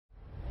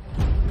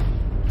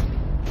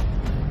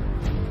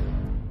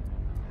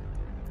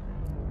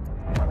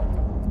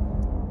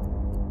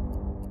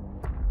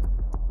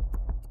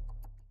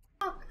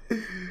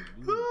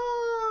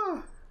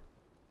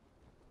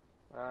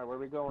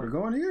going? We're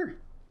going here.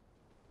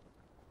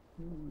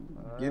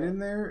 Get in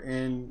there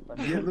and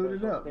get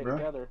looted up, bro.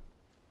 Together.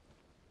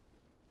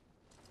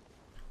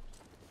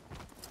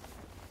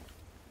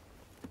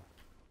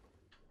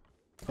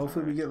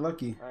 Hopefully we get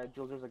lucky. Alright,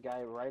 Jules, there's a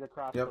guy right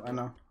across. Yep, I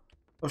know.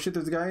 Oh shit,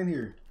 there's a guy in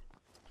here.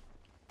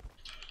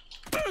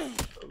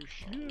 Oh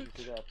shit.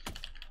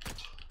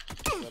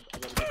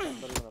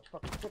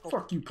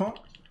 Fuck you, punk.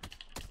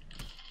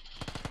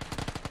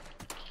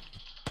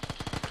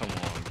 Come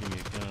on, give me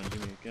a gun,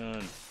 give me a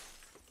gun.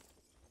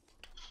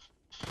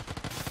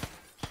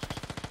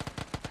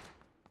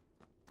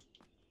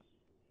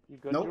 You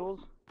good, Nope. Jules?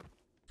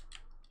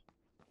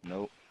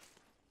 Nope.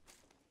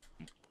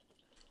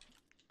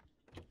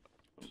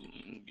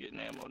 Getting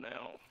ammo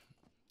now.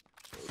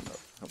 Loading up,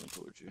 coming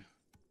towards you.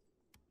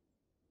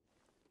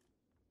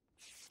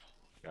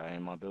 Guy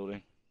in my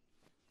building.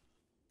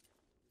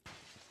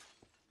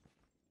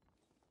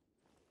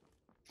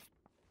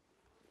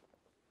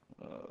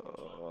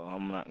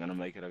 I'm not gonna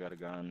make it. I got a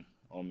gun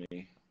on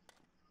me.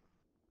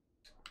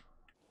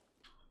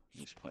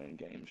 He's playing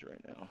games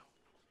right now.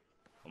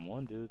 I'm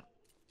one dude.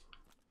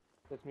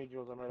 That's me,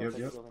 Jules. I'm right Yep,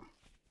 outside yep. the building.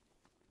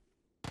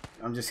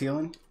 I'm just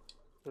healing.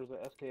 There's a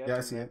SKS. Yeah,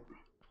 I see it.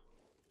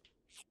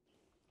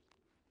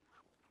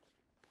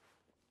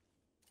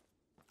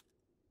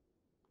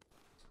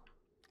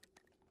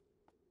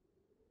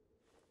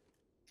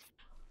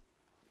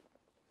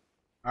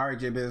 Alright,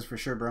 J-Biz, for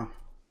sure, bro.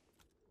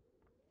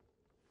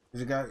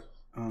 There's a guy.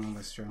 Oh,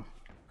 that's true.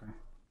 Okay.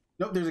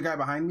 Nope, there's a guy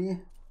behind me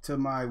to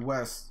my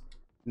west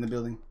in the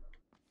building.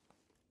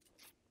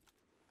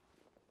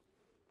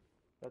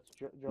 That's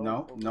Joe.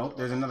 No, nope,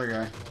 there's another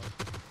guy.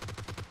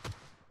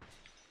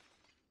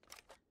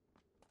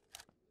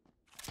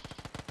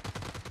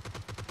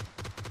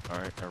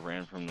 Alright, I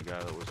ran from the guy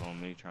that was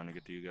on me trying to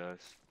get to you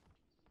guys.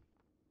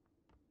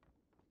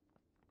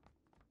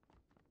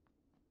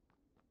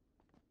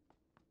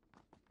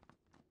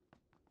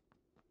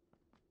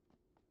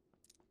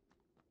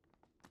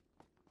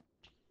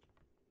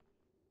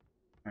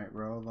 Alright,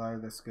 we're all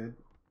alive, that's good.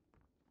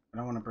 I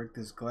don't want to break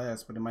this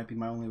glass, but it might be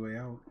my only way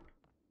out.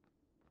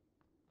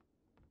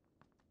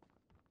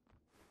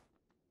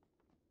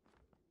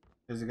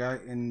 There's a guy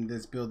in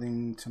this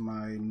building to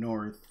my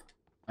north.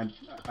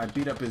 I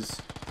beat up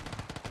his...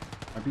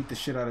 I beat the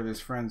shit out of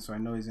his friend, so I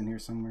know he's in here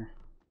somewhere.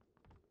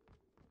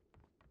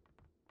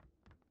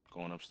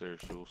 Going upstairs,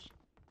 Jules.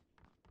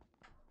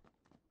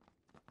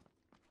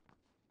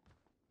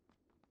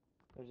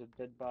 There's a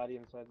dead body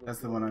inside the That's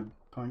the one I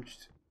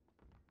punched.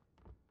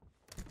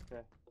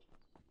 Okay.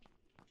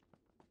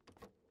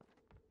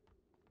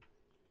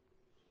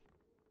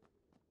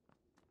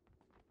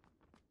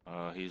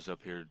 He's up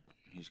here.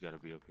 He's got to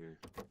be up here.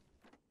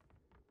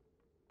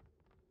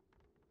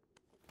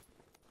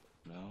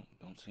 No,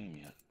 don't see him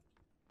yet.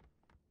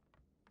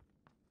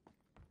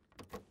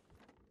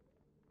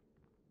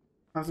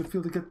 How's it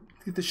feel to get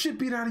the shit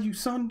beat out of you,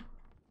 son?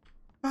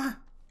 Ah,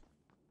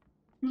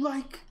 you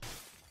like?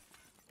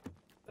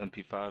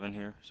 MP5 in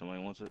here.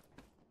 Somebody wants it.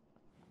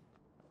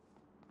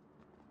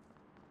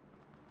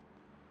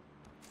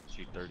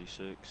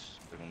 G36.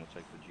 They're gonna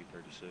take the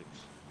G36.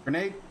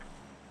 Grenade.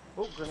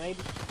 Oh, grenade.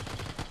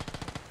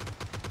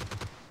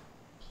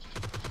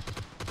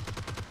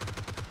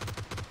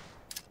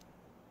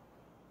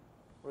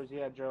 Where's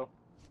he at, Joe?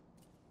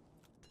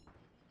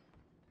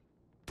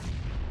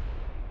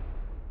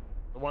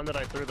 The one that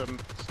I threw the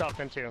stuff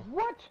into.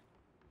 What?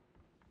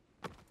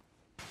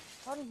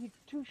 How did he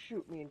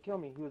shoot me and kill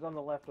me? He was on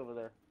the left over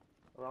there.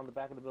 Around the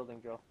back of the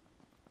building, Joe.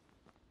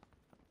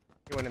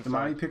 He went inside.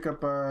 Somebody pick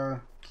up,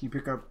 can you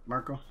pick up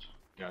Marco?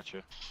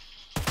 Gotcha.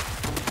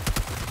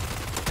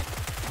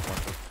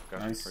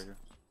 Nice. Right here.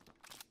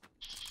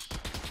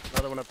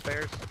 Another one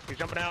upstairs. He's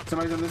jumping out.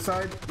 Somebody's on this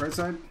side, right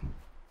side.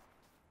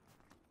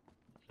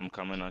 I'm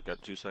coming. I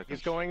got 2 seconds.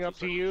 He's going up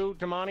to you,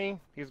 Damani.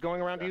 He's going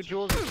around to you,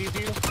 Jules. He sees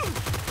you. There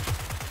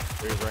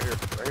he is, right here.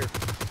 Right here.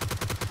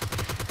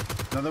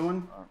 Another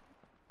one.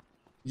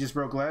 You just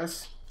broke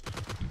glass.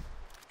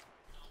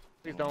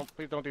 Please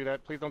don't do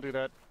that. Please don't do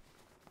that.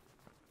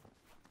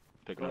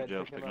 Picking up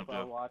Joe. Picking up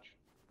I'll Joe. watch.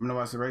 I'm gonna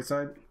watch the right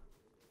side.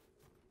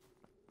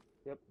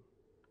 Yep.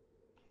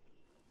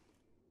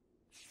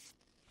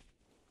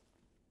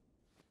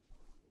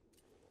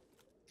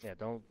 Yeah,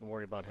 don't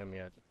worry about him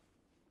yet.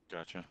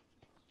 Gotcha.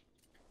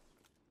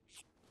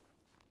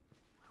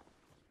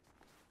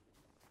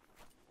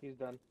 He's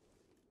done.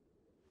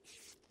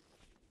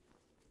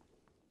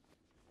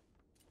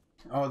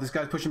 Oh, this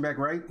guy's pushing back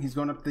right. He's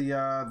going up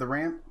the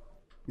ramp.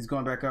 He's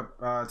going back up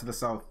to the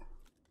south.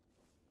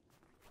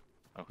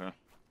 Okay.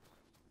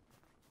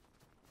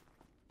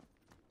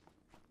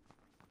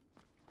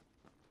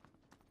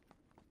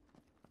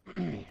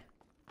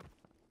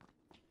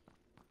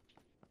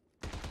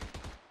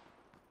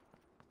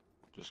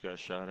 Just got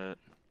shot at.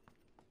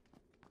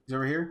 He's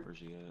over here. Where's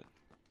he at?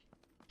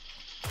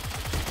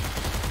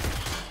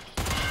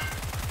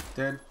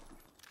 Dead.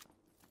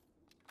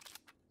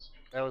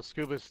 That was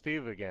Scuba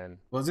Steve again.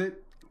 Was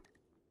it?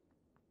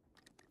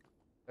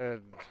 I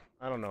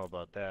don't know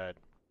about that.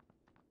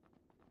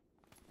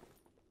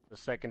 the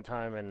second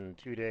time in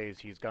 2 days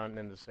he's gotten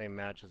in the same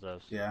match as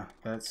us. Yeah,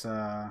 that's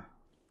on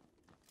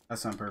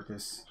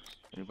purpose.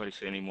 Anybody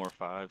see any more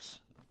fives?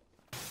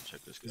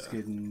 Check this guy.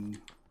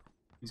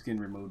 He's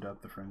getting removed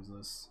off the friends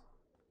list.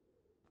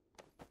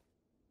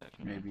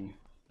 Maybe.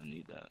 I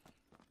need that.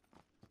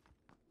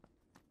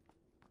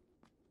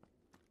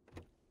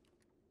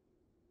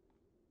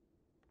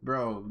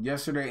 Bro,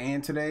 yesterday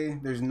and today,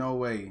 there's no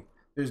way.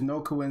 There's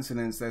no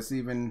coincidence that's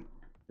even...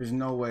 There's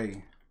no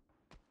way.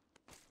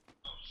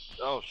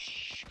 Oh,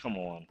 come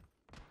on.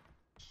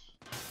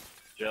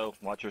 Joe,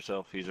 watch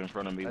yourself. He's in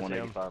front of me,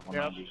 185,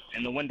 190. Yep.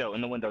 In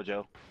the window,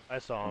 Joe. I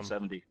saw him.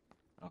 70.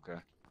 Okay.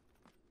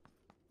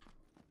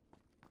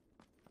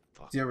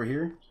 Is he over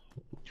here?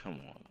 Come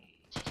on.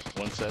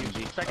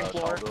 170. Second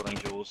floor. Building,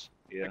 Jewelz.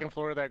 Yeah. Second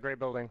floor of that great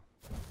building.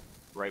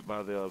 Right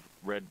by the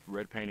red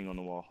painting on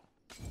the wall.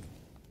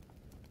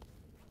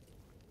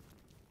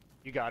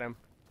 You got him.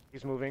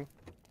 He's moving.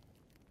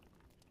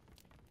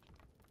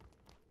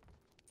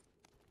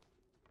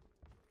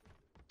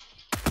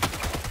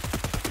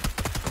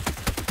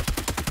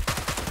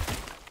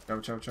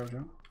 Chow.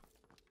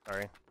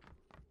 Sorry.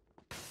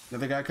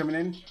 Another guy coming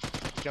in?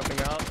 Jumping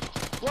out.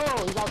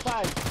 Whoa, he's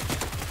outside.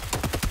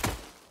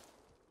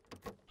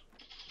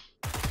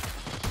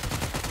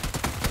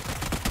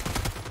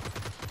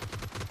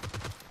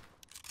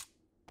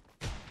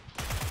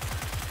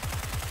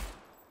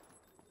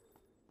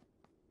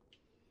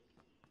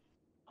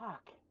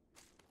 Fuck.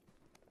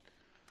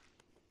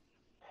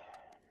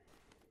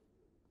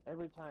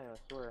 Every time, I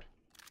swear.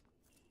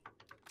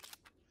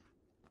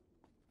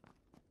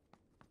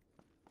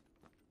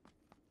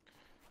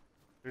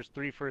 There's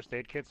 3 first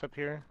aid kits up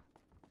here.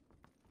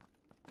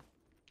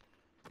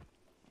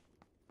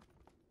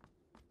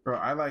 Bro,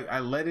 I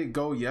let it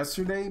go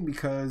yesterday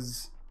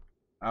because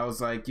I was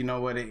like, you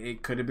know what,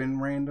 it could have been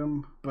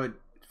random, but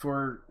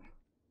come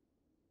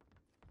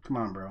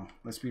on, bro,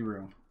 let's be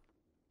real.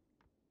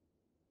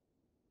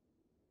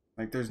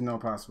 Like, there's no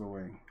possible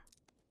way.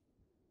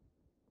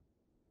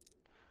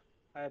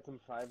 I had some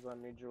 5s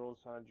on me,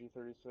 Jewelz, on a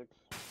G36.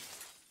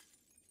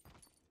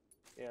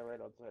 Yeah, right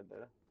outside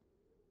there.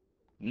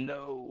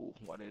 No.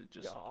 Why did it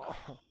just... Oh.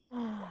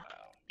 Wow.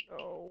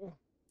 No.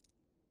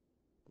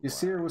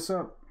 Yasir, what's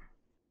up?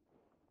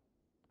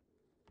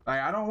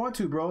 Like, I don't want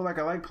to, bro. Like,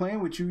 I like playing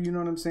with you, you know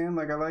what I'm saying?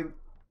 Like, I like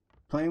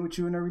playing with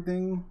you and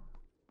everything.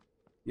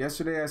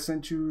 Yesterday, I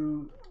sent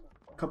you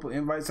a couple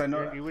invites. I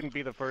know... You wouldn't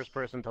be the first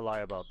person to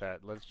lie about that.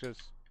 Let's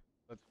just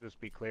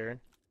be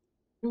clear.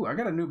 Ooh, I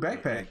got a new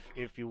backpack.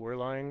 If you were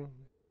lying,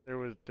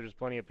 there's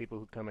plenty of people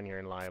who come in here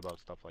and lie about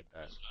stuff like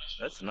that.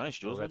 That's nice,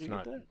 Jewelz.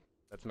 So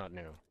that's not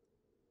new.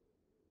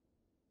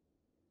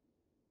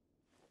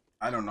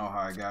 I don't know how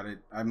I got it.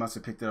 I must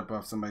have picked it up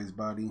off somebody's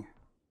body.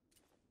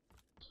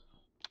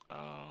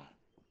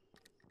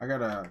 I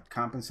got a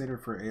compensator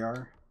for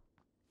AR.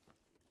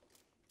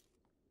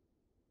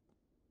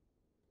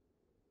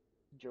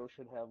 Joe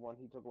should have one.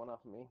 He took one off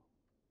of me.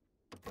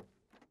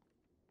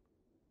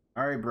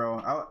 All right, bro.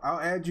 I'll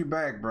add you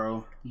back,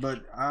 bro.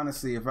 But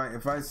honestly, if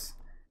I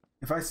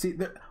see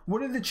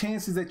what are the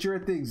chances that you're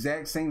at the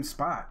exact same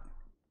spot?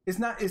 It's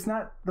not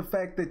the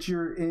fact that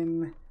you're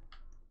in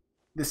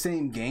the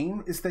same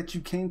game. It's that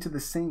you came to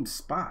the same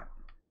spot.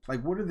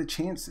 Like, what are the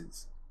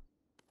chances?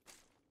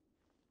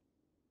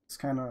 It's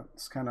kind of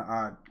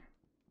odd.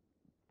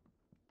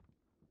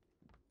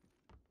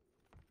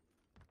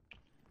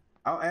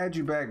 I'll add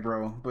you back,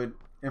 bro. But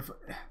if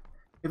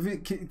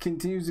it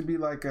continues to be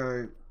like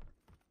a,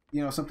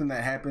 you know, something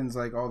that happens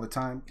like all the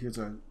time, here's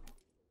a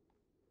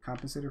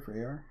compensator for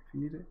AR if you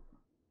need it.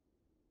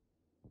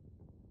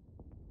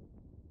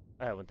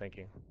 I haven't, thank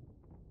you.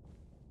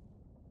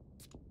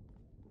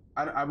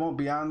 I won't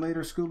be on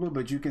later, Scuba,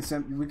 but you can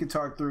send. We can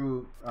talk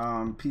through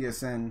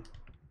PSN.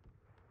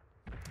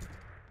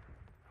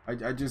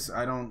 I just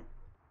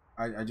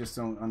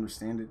don't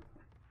understand it.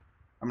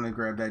 I'm gonna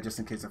grab that just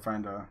in case I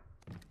find a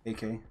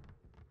AK.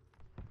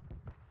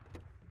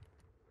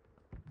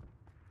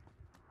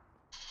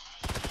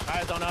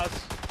 Eyes on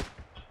us.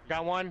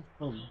 Got one.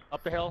 Oh.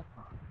 Up the hill.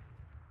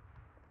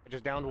 I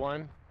just downed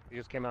one. He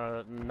just came out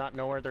of not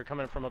nowhere. They're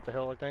coming from up the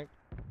hill, I think.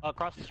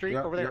 Across the street,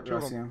 over there. Yep, Two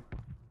of I see them. him.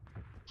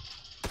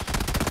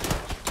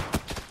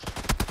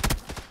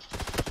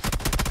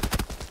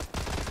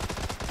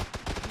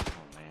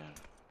 Oh, man.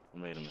 I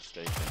made a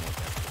mistake. I'm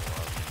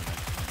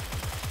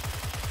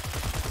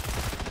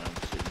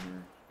sitting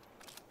here.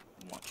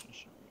 I'm watching the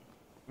show.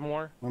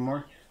 More. One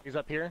more. He's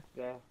up here.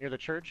 Yeah. Near the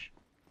church.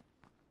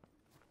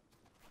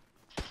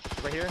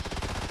 Right here.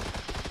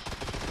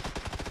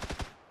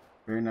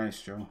 Very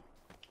nice, Joe.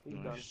 He's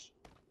done.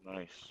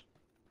 Nice.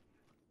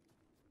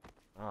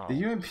 Oh,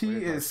 The UMP where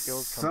did my is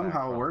skills come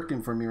somehow back from?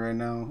 working for me right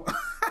now.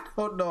 I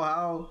don't know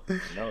how.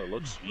 No, it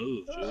looks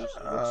smooth, Jewelz. It looks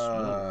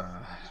smooth.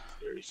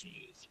 Very smooth.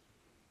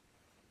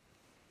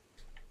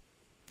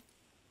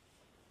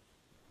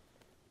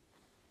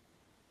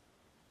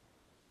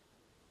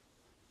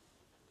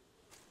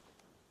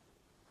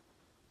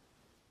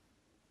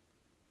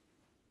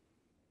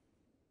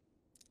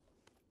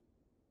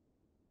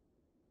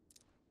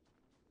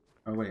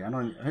 Oh wait, I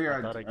don't. Here,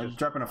 I'm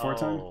dropping a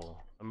 4-ton. Oh,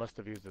 I must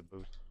have used a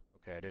boost.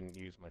 Okay, I didn't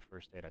use my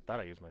first aid. I thought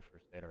I used my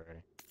first aid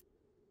already.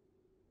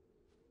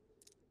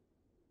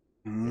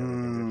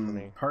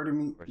 Part of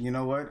me, you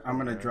know what? I'm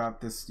gonna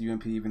drop this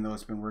UMP even though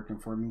it's been working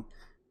for me.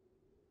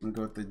 I'm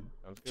gonna go with the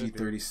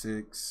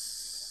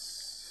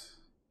G36.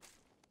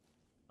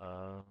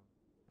 So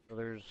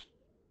there's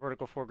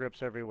vertical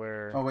foregrips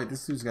everywhere. Oh wait,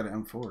 this dude's got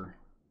an M4.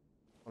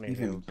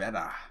 Even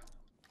better.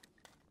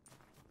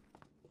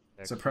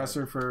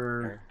 Suppressor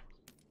for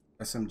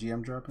SMG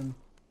I'm dropping.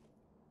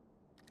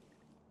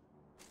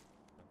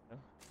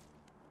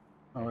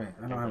 Oh wait,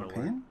 I don't have a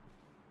pin?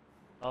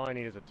 All I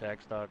need is a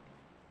tac stock.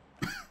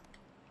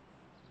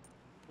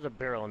 There's a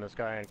barrel in this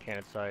guy and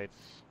cannon sights,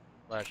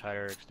 flash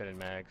hider, extended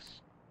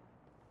mags.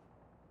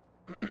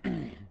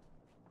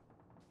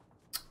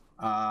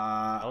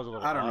 I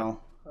don't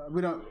know.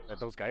 We don't.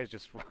 Those guys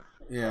just.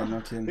 Yeah, no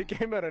kidding. They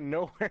came out of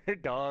nowhere,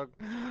 dog.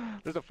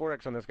 There's a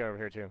 4X on this guy over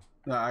here too.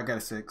 No, I got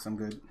a 6. I'm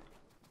good.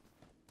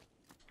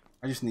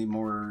 I just need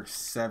more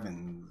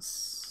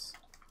 7s.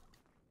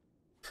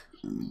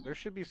 There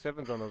should be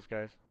 7s on those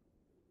guys.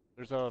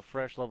 There's a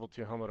fresh level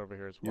 2 helmet over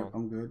here as well. Yep,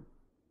 I'm good.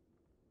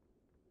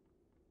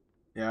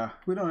 Yeah,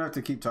 we don't have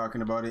to keep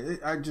talking about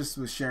it. I just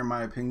was sharing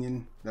my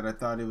opinion that I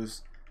thought it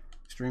was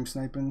stream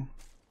sniping.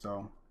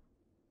 So,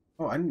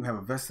 oh, I didn't even have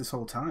a vest this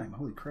whole time.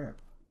 Holy crap.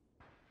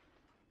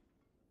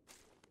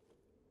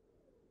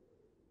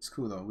 It's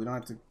cool though. We don't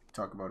have to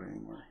talk about it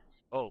anymore.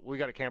 Oh, we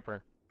got a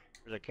camper.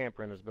 There's a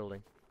camper in this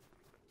building.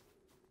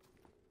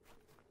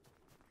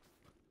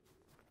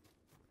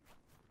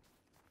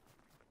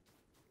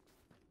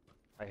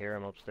 I hear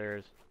him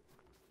upstairs.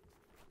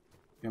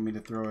 You want me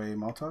to throw a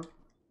Molotov?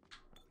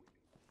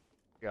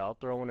 Yeah, I'll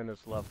throw one in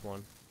this left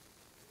one.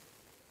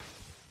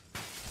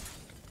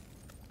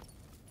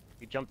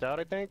 He jumped out,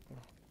 I think?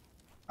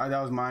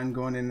 That was mine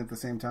going in at the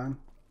same time.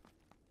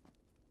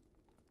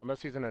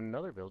 Unless he's in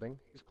another building.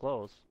 He's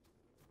close.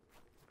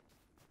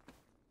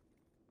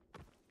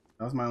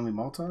 That was my only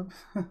Molotov?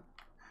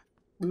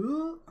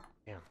 Ooh.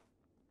 Yeah.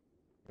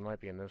 He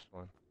might be in this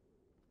one.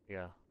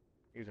 Yeah,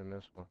 he's in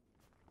this one.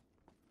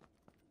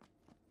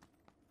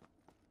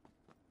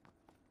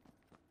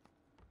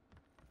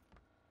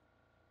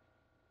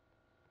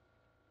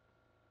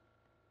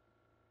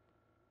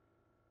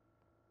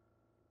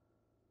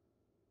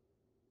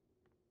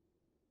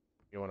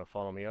 You want to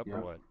follow me up or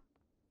what?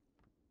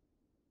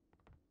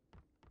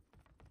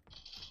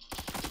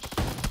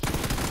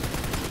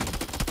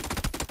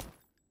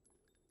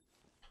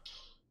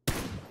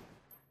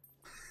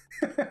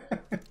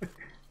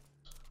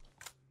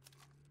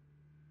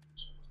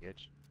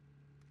 Bitch.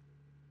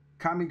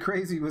 Kami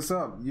Crazy, what's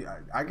up?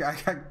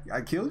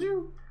 I killed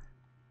you?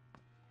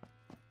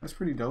 That's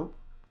pretty dope.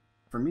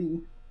 For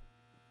me.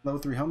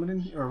 Level 3 helmet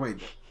in? Or wait.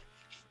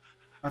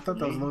 I thought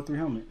that was level 3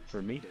 helmet.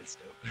 For me, that's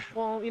dope.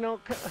 Well, you know,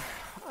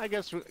 I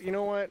guess, you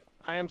know what?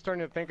 I am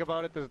starting to think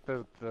about it.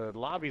 The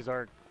lobbies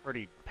are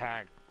pretty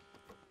packed.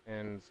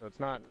 And so it's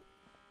not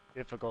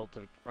difficult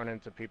to run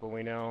into people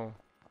we know.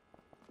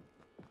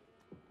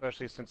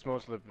 Especially since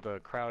most of the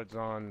crowd's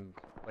on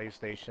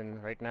PlayStation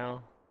right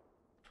now.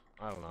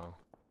 I don't know.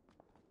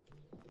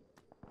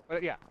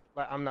 But yeah,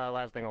 I'm the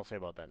last thing I'll say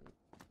about that.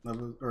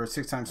 Level, or a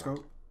 6x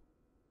scope?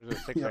 There's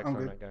a 6X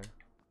on that guy.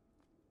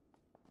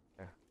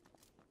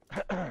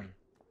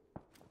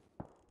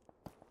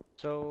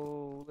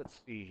 So let's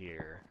see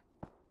here.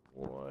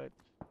 What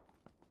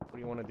do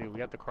you want to do? We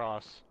have to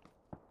cross.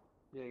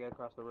 Yeah, you gotta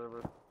cross the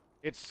river.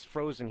 It's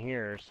frozen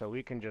here, so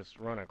we can just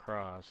run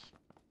across.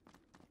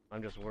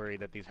 I'm just worried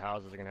that these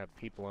houses are gonna have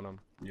people in them.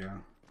 Yeah.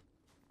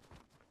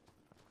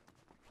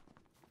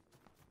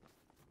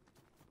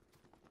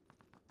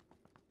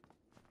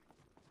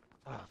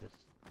 Oh, this.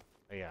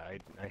 Yeah,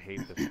 I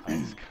hate this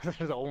place because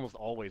there's almost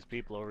always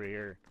people over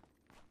here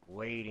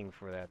waiting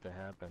for that to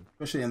happen.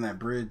 Especially in that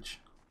bridge.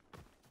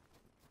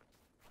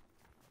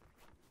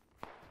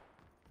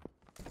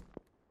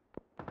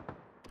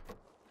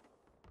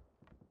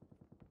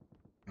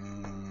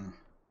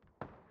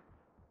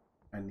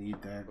 I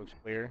need that. Looks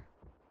clear.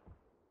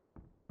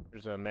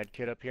 There's a med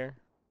kit up here.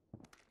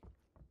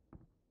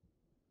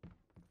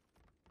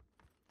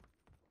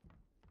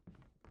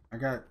 I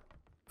got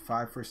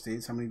 5 first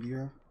aids. How many do you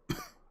have?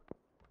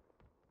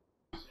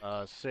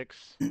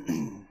 6.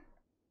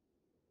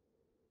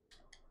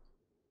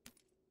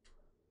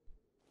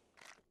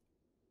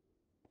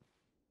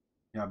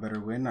 Y'all better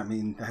win. I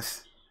mean,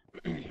 that's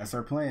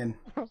our plan.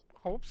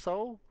 Hope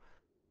so.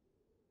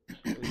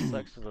 It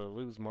sucks to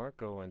lose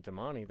Marco and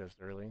Damani this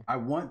early. I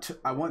want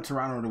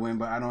Toronto to win,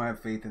 but I don't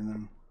have faith in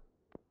them.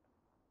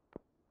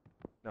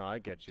 No, I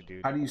get you,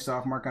 dude. How do you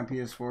soft mark on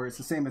PS4? It's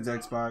the same as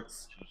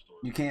Xbox.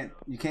 You can't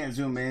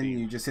zoom in.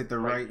 You just hit the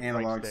right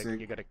analog stick.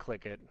 You gotta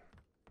click it.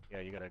 Yeah,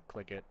 you gotta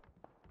click it.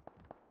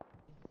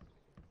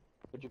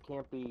 But you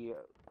can't be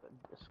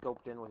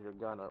scoped in with your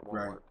gun. It won't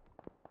work.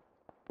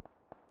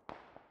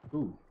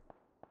 Ooh.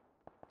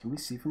 Can we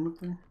see from up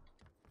there?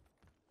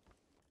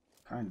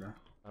 Kinda.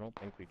 I don't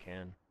think we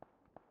can.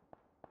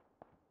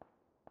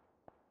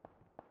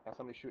 Got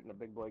somebody shooting a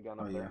big boy gun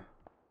up there.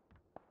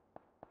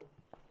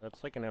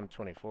 That's like an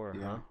M24,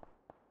 Yeah. huh?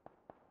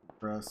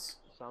 Press.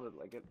 Sounded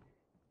like it.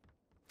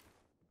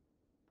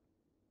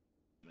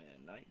 Man,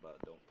 Nightbot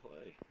don't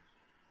play.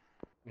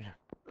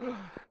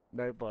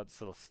 Nightbot's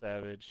so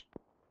savage.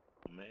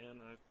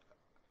 Man,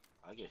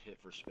 I get hit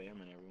for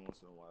spamming every once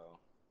in a while.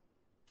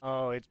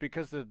 Oh, it's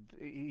because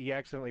he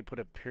accidentally put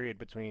a period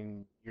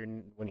between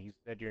when he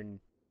said your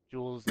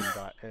Jewelz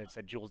and it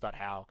said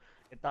Jewelz.how.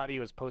 It thought he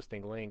was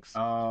posting links.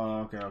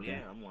 Oh, okay, okay.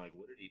 Yeah, I'm like,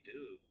 what did he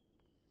do?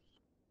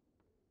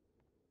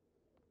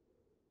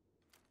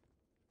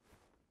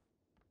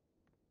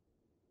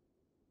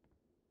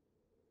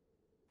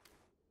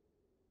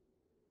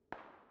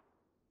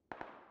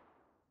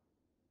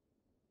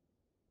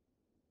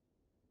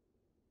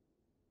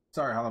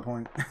 Sorry, Hollow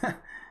Point.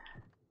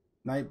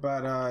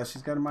 Nightbot,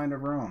 she's got a mind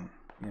of her own,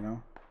 you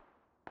know?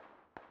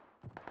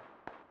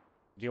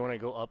 Do you want to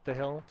go up the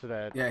hill to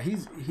that? Yeah,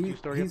 he's up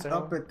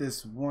hill? at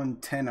this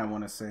 110, I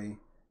want to say.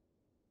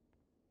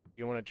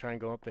 You want to try and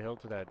go up the hill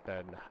to that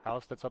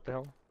house that's up the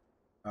hill?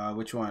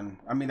 Which one?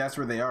 I mean, that's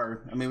where they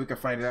are. I mean, we could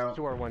fight it out.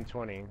 To our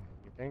 120. You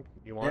think?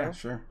 You want Yeah, to?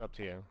 sure. Up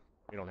to you.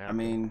 You don't have I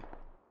mean,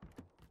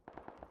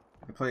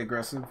 I could play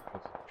aggressive.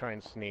 Let's try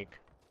and sneak.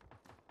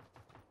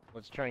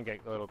 Let's try and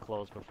get a little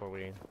close before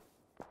we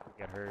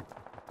get hurt.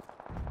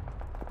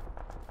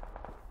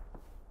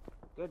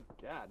 Good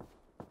God.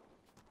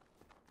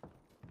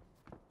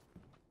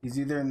 He's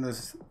either in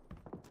this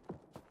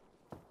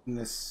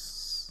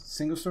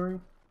single story.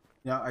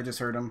 Yeah, I just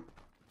heard him.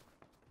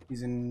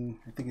 He's in.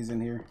 I think he's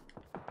in here.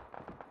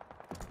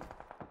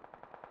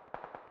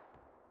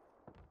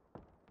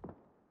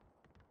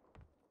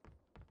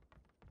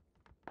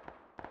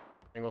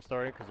 Single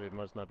story, because it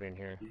must not be in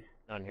here.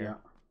 Not in here.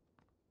 Yeah.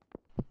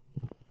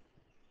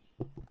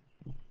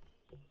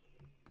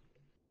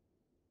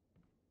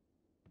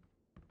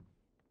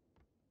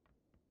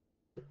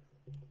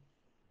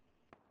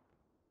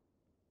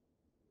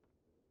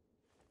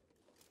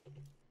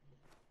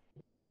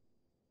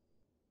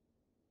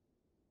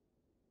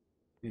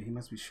 Yeah, he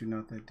must be shooting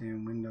out that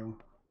damn window.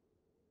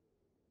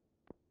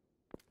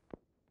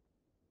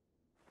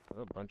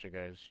 There's a bunch of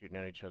guys shooting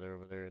at each other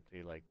over there at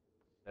the like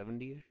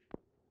 70ish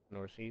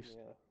northeast,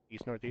 Yeah.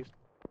 east northeast.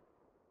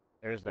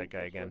 There's that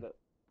guy again. Yep.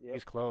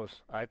 He's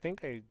close. I think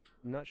I'm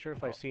not sure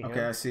if I see him.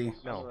 Okay, I see.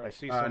 No, I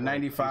see someone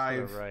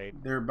 95. to the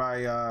right. They're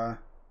by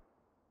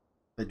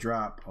the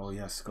drop. Oh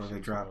yes, go to the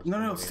drop. No,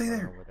 no, stay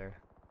there. Over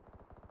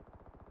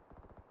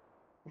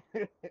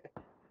there.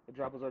 The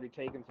drop was already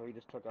taken, so he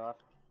just took off.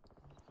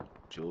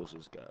 Jewelz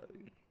has got.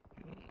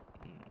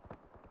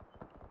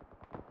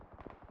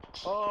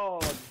 Oh,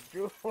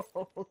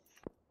 Jewelz!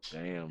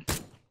 Damn.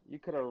 You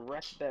could have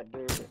wrecked that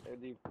dude,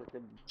 and you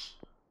freaking.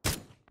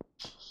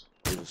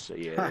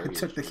 Yeah, I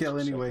took the kill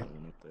anyway.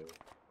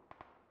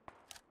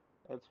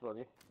 That's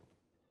funny.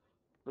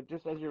 But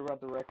just as you were about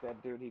to wreck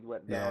that dude, he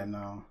went down. Yeah,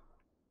 no.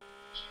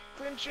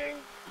 Clinching.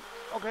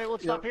 Okay,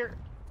 let's stop here.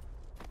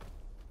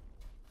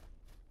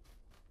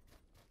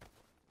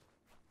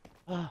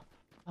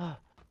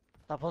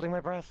 Stop holding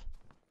my breath.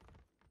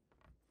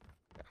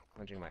 Yeah, I'm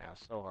clenching my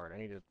ass so hard. I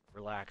need to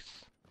relax.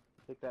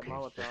 Take that Just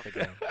Molotov.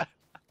 again.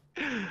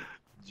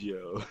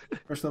 Joe.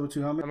 First level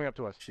 2 helmet. Coming up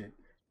to us. Shit.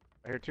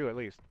 I hear two at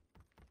least.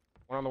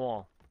 One on the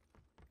wall.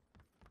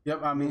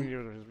 Yep, I mean.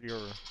 You're...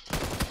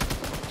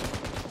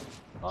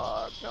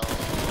 Oh, no.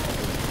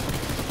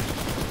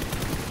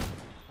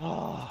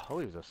 Oh,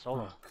 he was a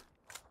solo.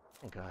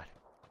 Thank God.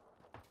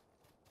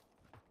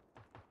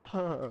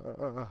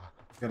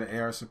 Got an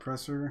AR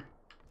suppressor.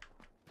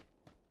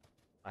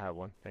 I have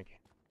one, thank you.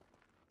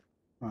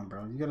 Come on,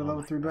 bro. You got a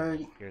level 3 bag?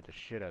 You scared the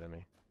shit out of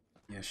me.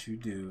 Yes, you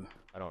do.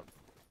 I don't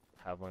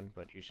have one,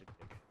 but you should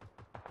take it.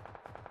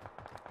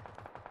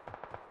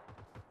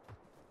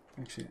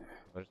 Actually,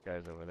 There's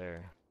guys over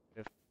there.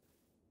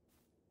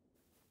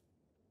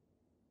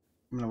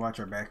 I'm gonna watch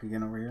our back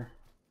again over here.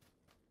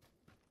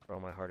 Bro,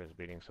 my heart is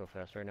beating so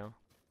fast right now.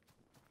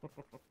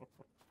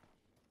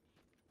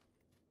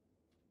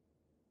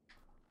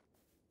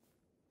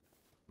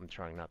 I'm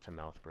trying not to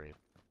mouth breathe.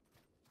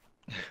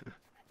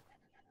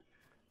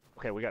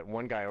 Okay, we got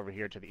one guy over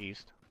here to the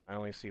east. I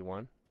only see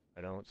one.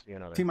 I don't see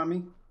another. Team on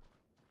me.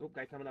 Oh,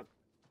 guy coming up.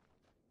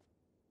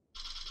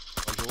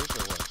 On Jewelz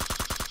or what?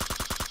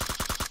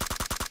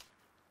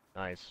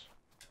 Nice.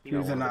 He's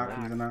a knock.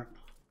 He's a knock.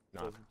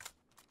 Knock.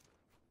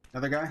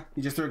 Another guy.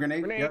 He just threw a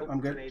grenade. Grenade. Yep, I'm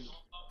good. Grenade.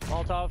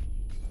 Molotov.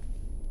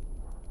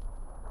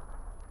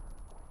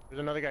 There's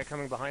another guy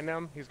coming behind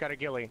them. He's got a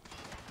ghillie.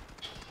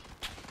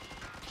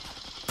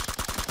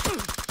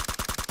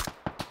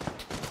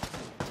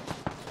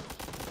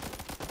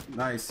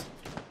 Nice.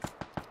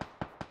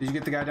 Did you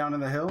get the guy down in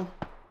the hill?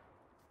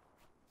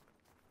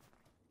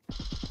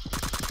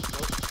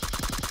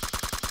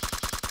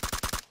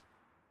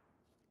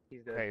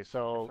 He's dead. Okay,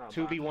 so That's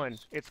not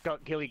 2v1. It's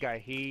got ghillie guy.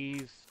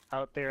 He's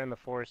out there in the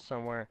forest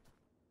somewhere.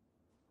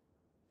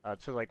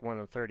 To like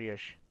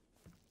 130-ish.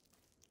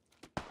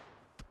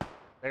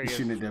 There he He's is.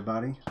 shooting at dead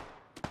body.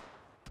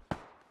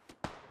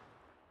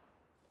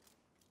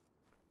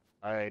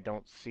 I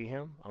don't see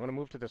him. I'm gonna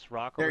move to this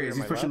rock There over he here is.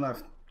 to He's my pushing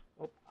left.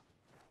 left.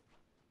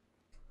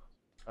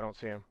 I don't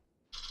see him.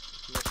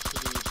 Next to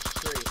the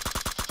tree.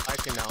 I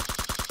see him now.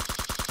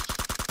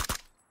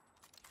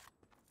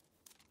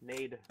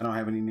 Nade. I don't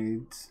have any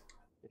nades.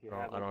 If you No,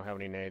 have I don't have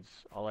any nades.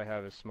 All I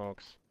have is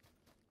smokes.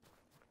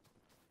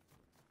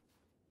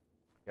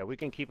 Yeah, we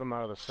can keep him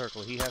out of the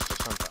circle. He has to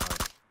come to us.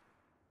 Is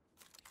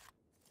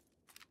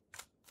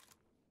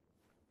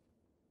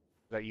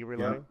that you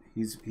reloading?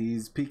 Yep.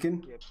 He's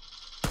peeking. Yep.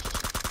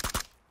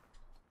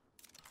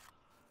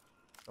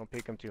 Don't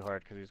peek him too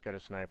hard because he's got a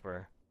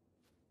sniper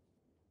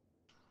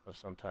of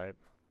some type.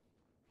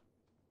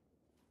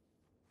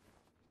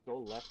 Go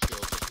left,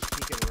 Jewelz.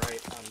 He's peeking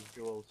right on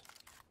Jewelz.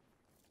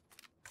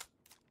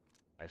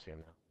 I see him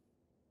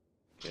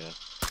now. Yeah,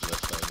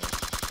 left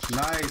side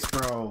now. Nice,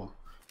 bro.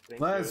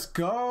 Thank Let's you.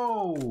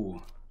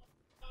 go.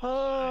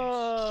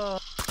 Oh!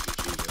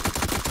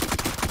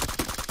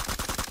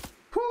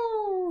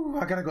 Whoo!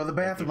 I gotta go to the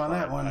bathroom on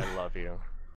that one. I love you.